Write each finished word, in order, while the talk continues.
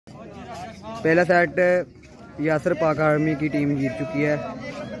पहला सेट यासर पाक आर्मी की टीम जीत चुकी है,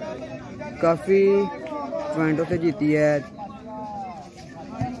 काफ़ी पॉइंटों से जीती है।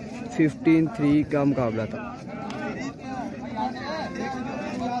 15-3 का मुकाबला था।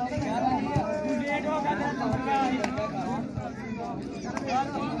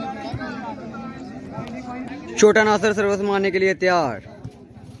 छोटा नासर सर्विस मारने के लिए तैयार।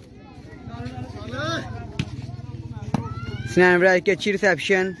 स्नैपड्रैगन की अच्छी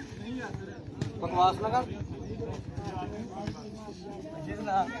रिसेप्शन।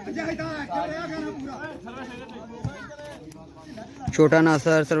 छोटा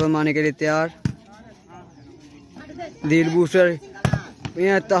नासर सर्विस मारने के लिए तैयार। दिल बूस्टर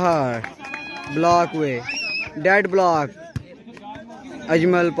तहार ब्लॉक हुए, डेड ब्लॉक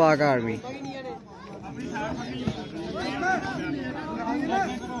अजमल पाक आर्मी।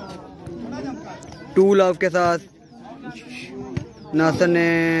 टू लव के साथ नासर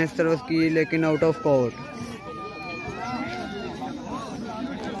ने सर्विस की लेकिन out of court.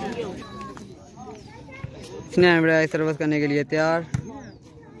 Snapdragon service करने के लिए तैयार।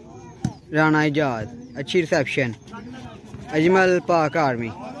 राना इजाद अच्छी रिसेप्शन। अजमल पाक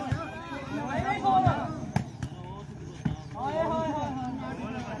आर्मी।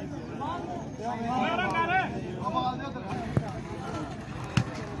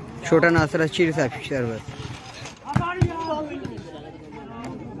 छोटा नासर अच्छी रिसेप्शन सर्विस।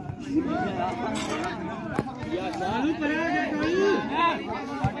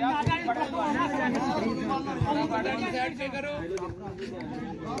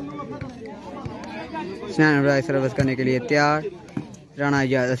 स्नैपड्रैगन सर्विस करने के लिए तैयार। राना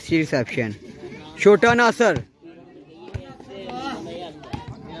इजाद अच्छी रिसेप्शन। छोटा नासर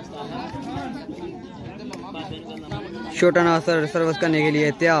छोटा नासर सर्विस करने के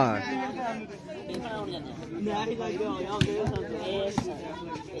लिए तैयार।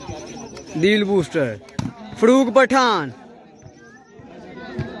 दिल booster Farooq Pathan.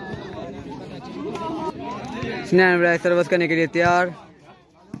 Snapdragon service करने के लिए तैयार।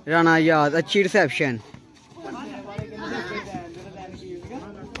 राना याद अच्छी रिसेप्शन।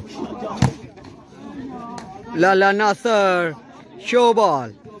 लाला नासर शो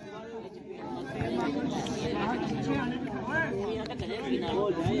बॉल।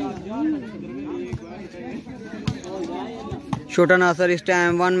 छोटा नासर इस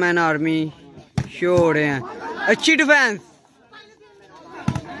टाइम 1 मैन आर्मी शो हो रहे हैं। अच्छी डिफेंस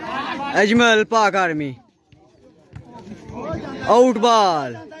अजमल पाक आर्मी। आउट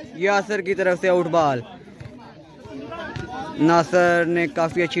बॉल यासर की तरफ से आउट बॉल। नासर ने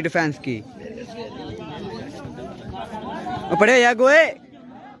काफी अच्छी डिफेंस की। पड़े या गोए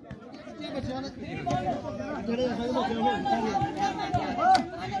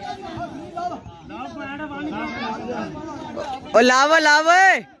और लावा लावा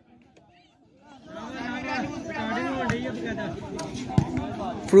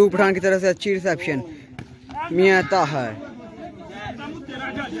फरूक पठान की तरफ से अच्छी रिसेप्शन। मियां ताहर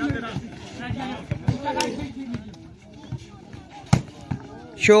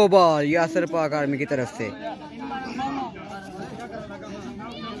शो बॉल यासर पाक आर्मी की तरफ से।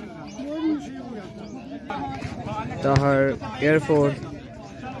 ताहर एयरफोर्स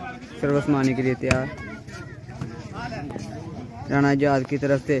सर्विस मारने के लिए तैयार। राना इजाद की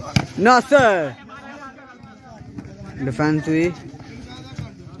तरफ से नासर डिफेंस हुई।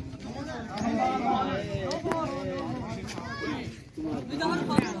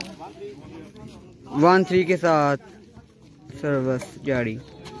 वन 3 के साथ सर्विस जारी।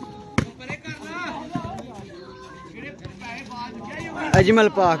 अजमल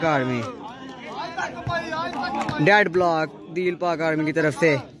पाक आर्मी डेड ब्लॉक दिल पाक आर्मी की तरफ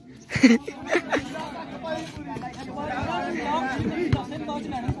से।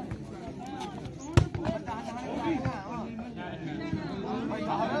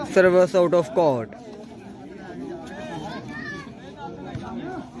 Service out of court.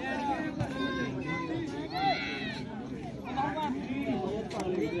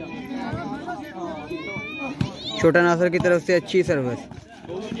 छोटा नासर की तरफ से अच्छी सर्विस।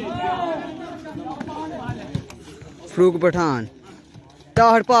 फरूक पठान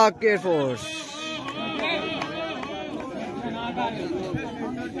ताहर पाक एयरफोर्स।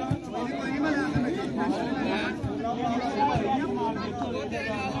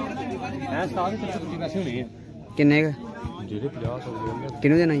 किन्ने का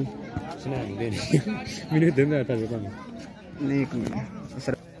किन्नू देना ही नहीं।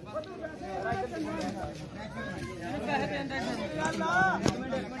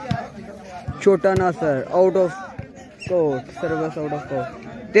 छोटा नासर out of court service out of court.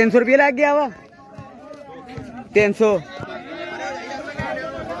 300 रुपये लग गया वा 300।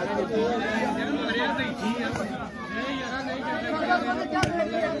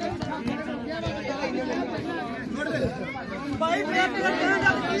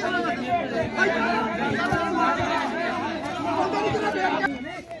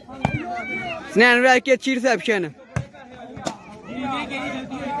 स्नैन राइट की अच्छी reception.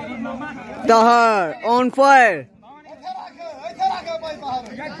 Tahir on fire,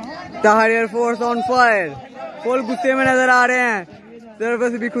 Tahir air force on fire, full गुस्से में नजर आ रहे हैं,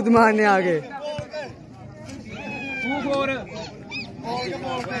 सर्विस भी खुद मारने आ गए।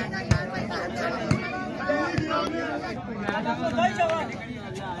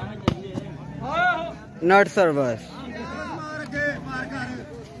 नट सर्विस,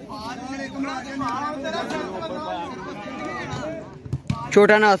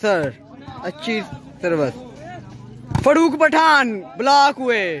 छोटा नासर अच्छी सर्विस। फरूक पठान ब्लॉक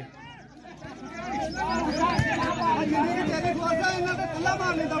हुए।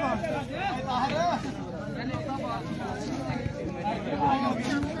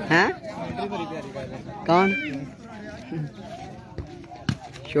 हैं कौन?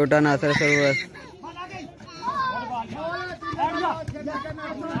 छोटा नासर सर्विस।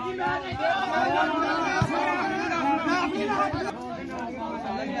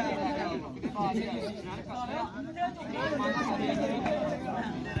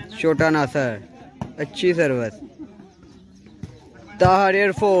 छोटा नासर अच्छी सर्विस। ताहर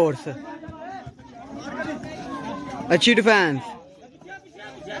एयरफोर्स अच्छी डिफेंस।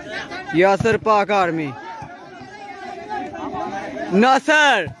 यासर पाक आर्मी।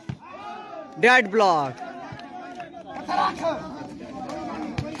 नासर डेड ब्लॉक।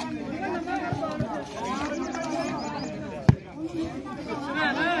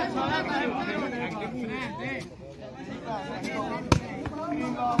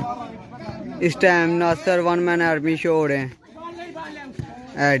 इस टाइम नासर वन मैन आर्मी शो हो रहे हैं।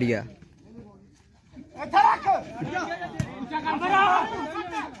 आइडिया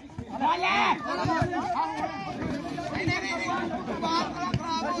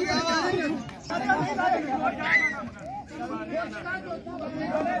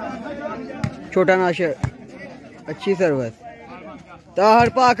छोटा नासर अच्छी सर्विस। ताहर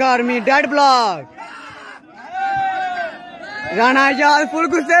पाक आर्मी डेड ब्लॉक। राना आजाद फुल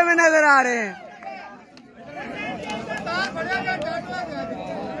गुस्से में नजर आ रहे हैं।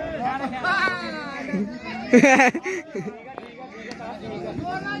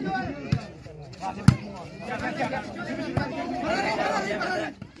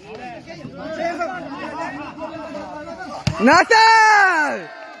 नासर,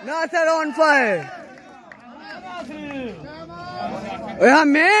 नासर ऑन फायर।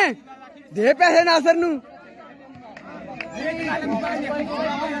 हमें दे पैसे नासर नू।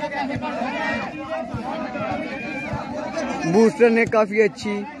 बूस्टर ने काफी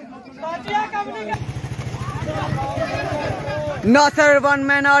अच्छी। नासर one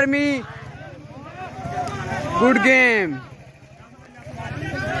man army good game.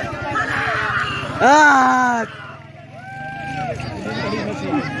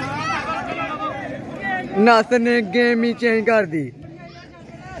 नासर ने गेम ही चेंज कर दी।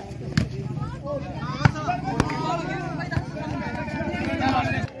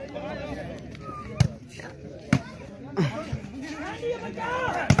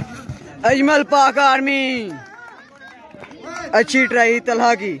 अजमल पाक आर्मी अच्छी ट्राई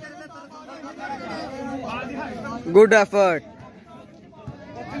तलहा की। Good effort.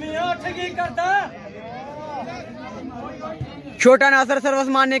 छोटा नासर सर्विस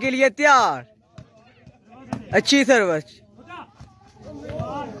मारने के लिए तैयार। अच्छी सर्विस।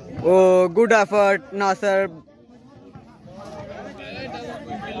 ओ गुड एफर्ट नासर।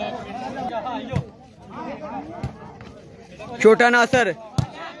 छोटा नासर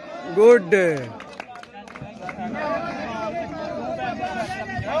गुड।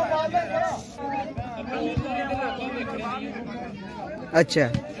 अच्छा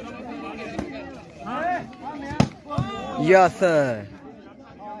यासर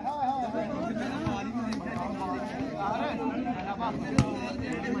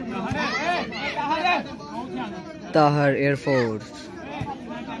ताहर एयरफोर्स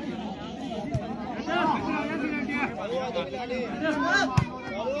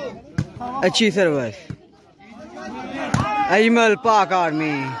अच्छी सर्विस। अजमल पाक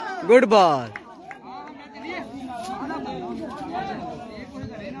आर्मी गुड बॉल।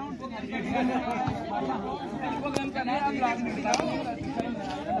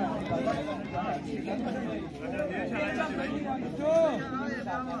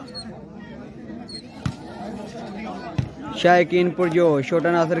 शायकीन पुरजोश।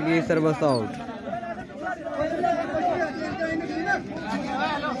 छोटा नासर की सर्विस आउट।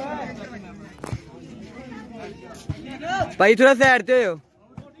 भाई थोड़ा साइड पे हो।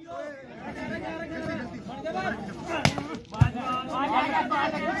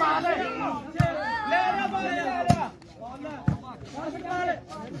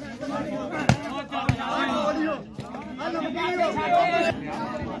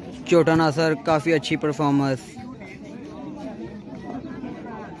 छोटा नासर काफी अच्छी परफॉर्मेंस।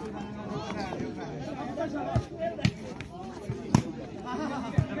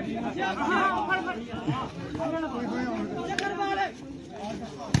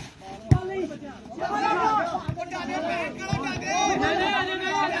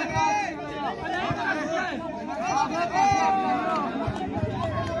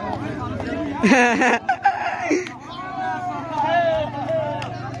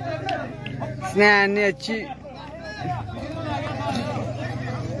 स्नैन ने अच्छी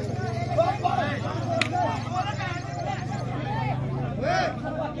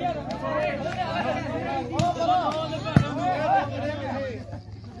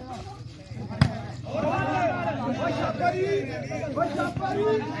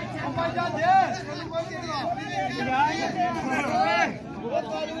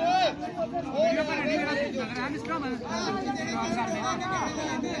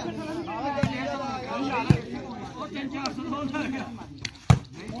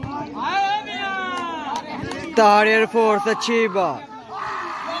तार एयरफोर्स अच्छी बात।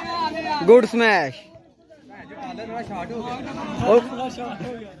 Good smash.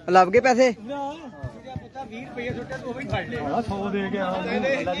 लब के पैसे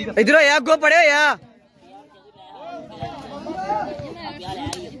इधर आया अगो पड़े या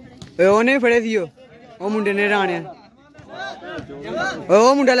ਉਹਨੇ ਫੜੇ ਸੀ ਉਹ ਮੁੰਡੇ ਨੇ ਰਾਣਿਆ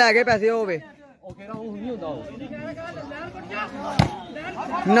ਉਹ ਮੁੰਡਾ ਲੈ ਕੇ ਪੈਸੇ ਹੋਵੇ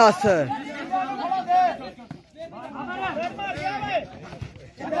ਨਾਸਰ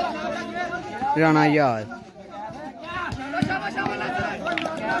राणा याद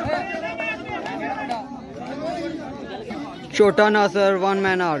छोटा नासर वन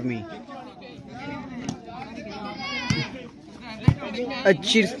मैन आर्मी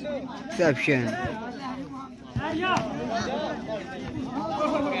अच्छी रिसेप्शन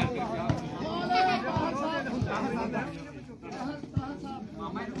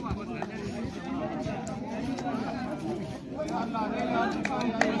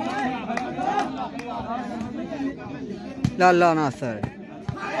लाला नासर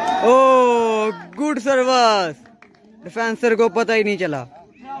ओ गुड सर्विस डिफेंसर को पता ही नहीं चला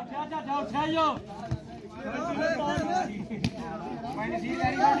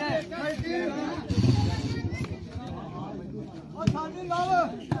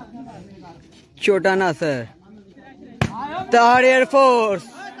छोटा नासर तार air force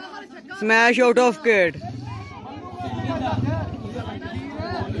smash out of kit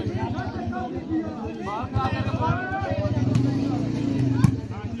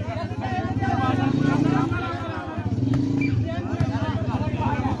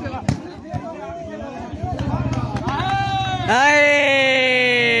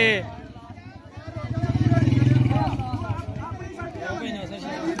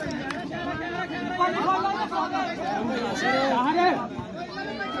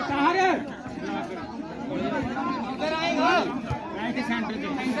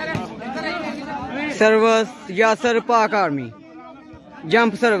service यासर पाक आर्मी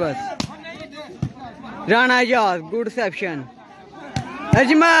जंप सर्विस राणा याद good reception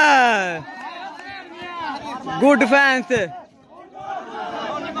Ajmal good defence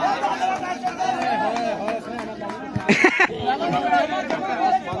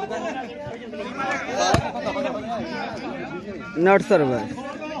नट सर्विस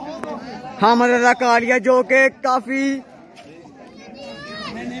हमद कालिया जो के काफी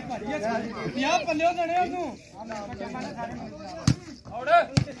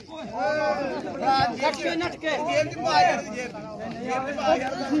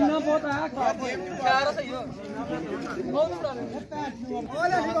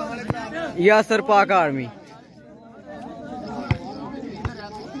यासर पाक आर्मी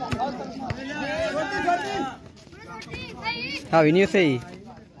हाँ भी नहीं सही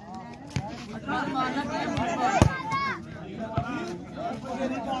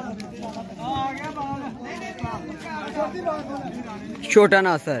छोटा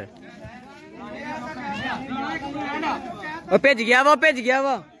नासर भेज गया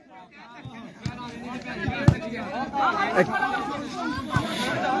वा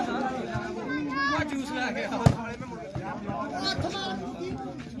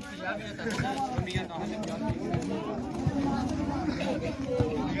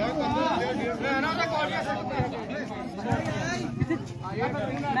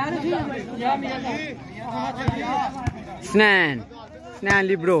स्नैन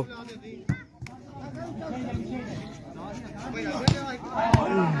लिब्रो।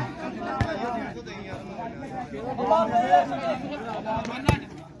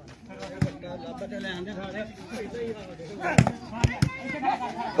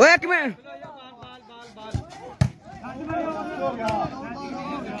 ओए एक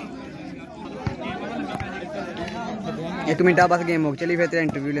मिनट बस गेम मुक चली फिर तेरा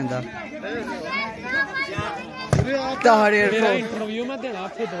इंटरव्यू लेंदा। इंटरव्यू में देना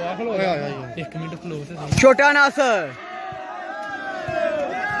आपसे दुआ खलो 1 मिनट खलो से छोटा नासर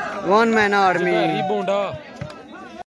 1 मैन आर्मी बोंडा